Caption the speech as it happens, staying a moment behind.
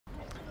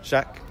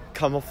Shaq,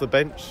 come off the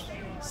bench,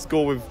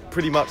 score with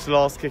pretty much the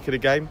last kick of the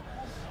game.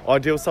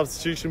 Ideal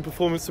substitution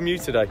performance from you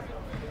today?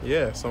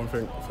 Yeah,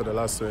 something for the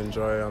lads to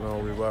enjoy. I know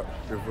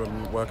we've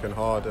been working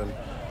hard and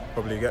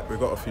we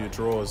got a few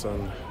draws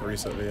and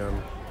recently,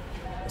 and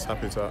it's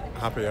happy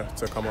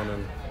to come on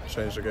and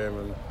change the game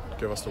and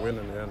give us the win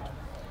in the end.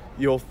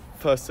 Your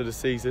first of the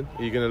season,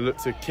 are you going to look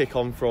to kick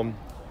on from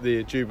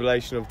the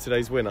jubilation of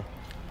today's winner?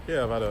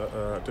 Yeah, I've had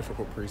a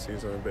difficult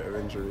pre-season, a bit of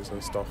injuries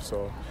and stuff,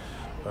 so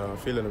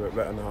feeling a bit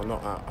better now. I'm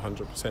not at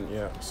 100%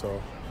 yet,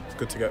 so it's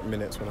good to get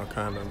minutes when I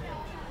can, and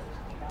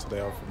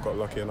today I've got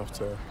lucky enough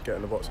to get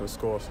in the box and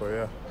score, so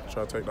yeah,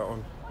 try to take that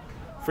on.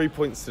 3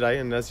 points today,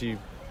 and as you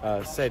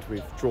said,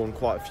 we've drawn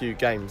quite a few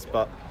games,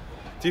 but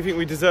do you think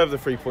we deserve the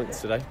 3 points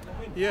today?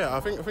 Yeah, I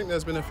think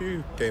there's been a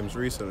few games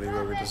recently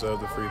where we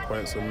deserved the 3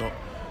 points and not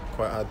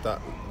quite had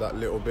that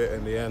little bit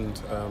in the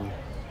end,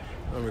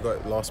 and we got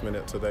it last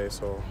minute today,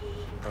 so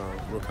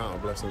we'll count our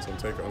blessings and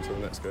take it on to the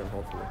next game,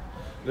 hopefully.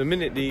 The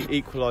minute the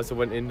equaliser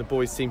went in, the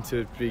boys seemed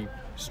to be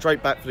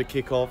straight back for the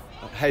kick-off,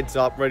 heads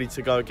up, ready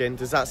to go again.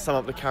 Does that sum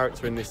up the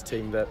character in this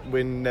team, that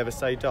win, never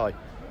say die?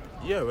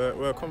 Yeah,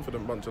 we're a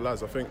confident bunch of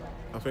lads. I think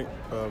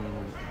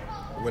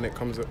when it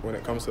comes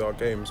to our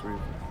games, we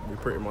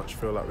pretty much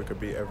feel like we could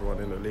beat everyone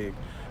in the league.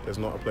 There's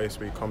not a place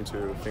we come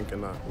to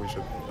thinking that we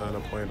should earn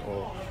a point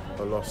or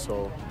a loss.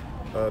 So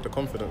the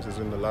confidence is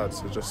in the lads.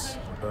 So just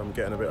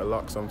getting a bit of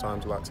luck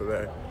sometimes, like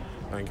today,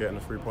 and getting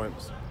the 3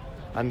 points.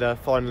 And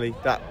finally,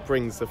 that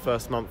brings the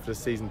first month of the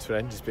season to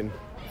an end. It's been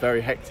a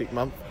very hectic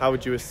month. How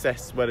would you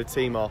assess where the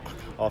team are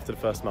after the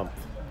first month?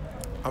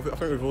 I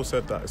think we've all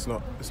said that it's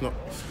not.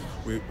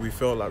 We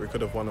feel like we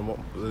could have won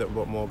a little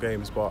bit more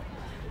games, but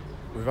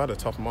we've had a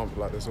tough month.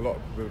 Like there's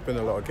been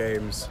a lot of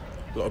games,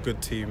 a lot of good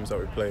teams that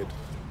we played.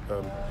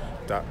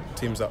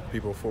 Teams that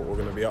people thought were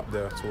going to be up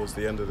there towards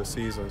the end of the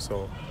season.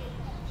 So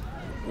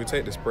we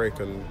take this break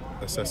and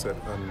assess it,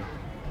 and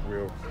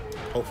we'll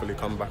hopefully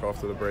come back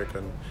after the break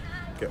and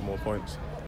get more points.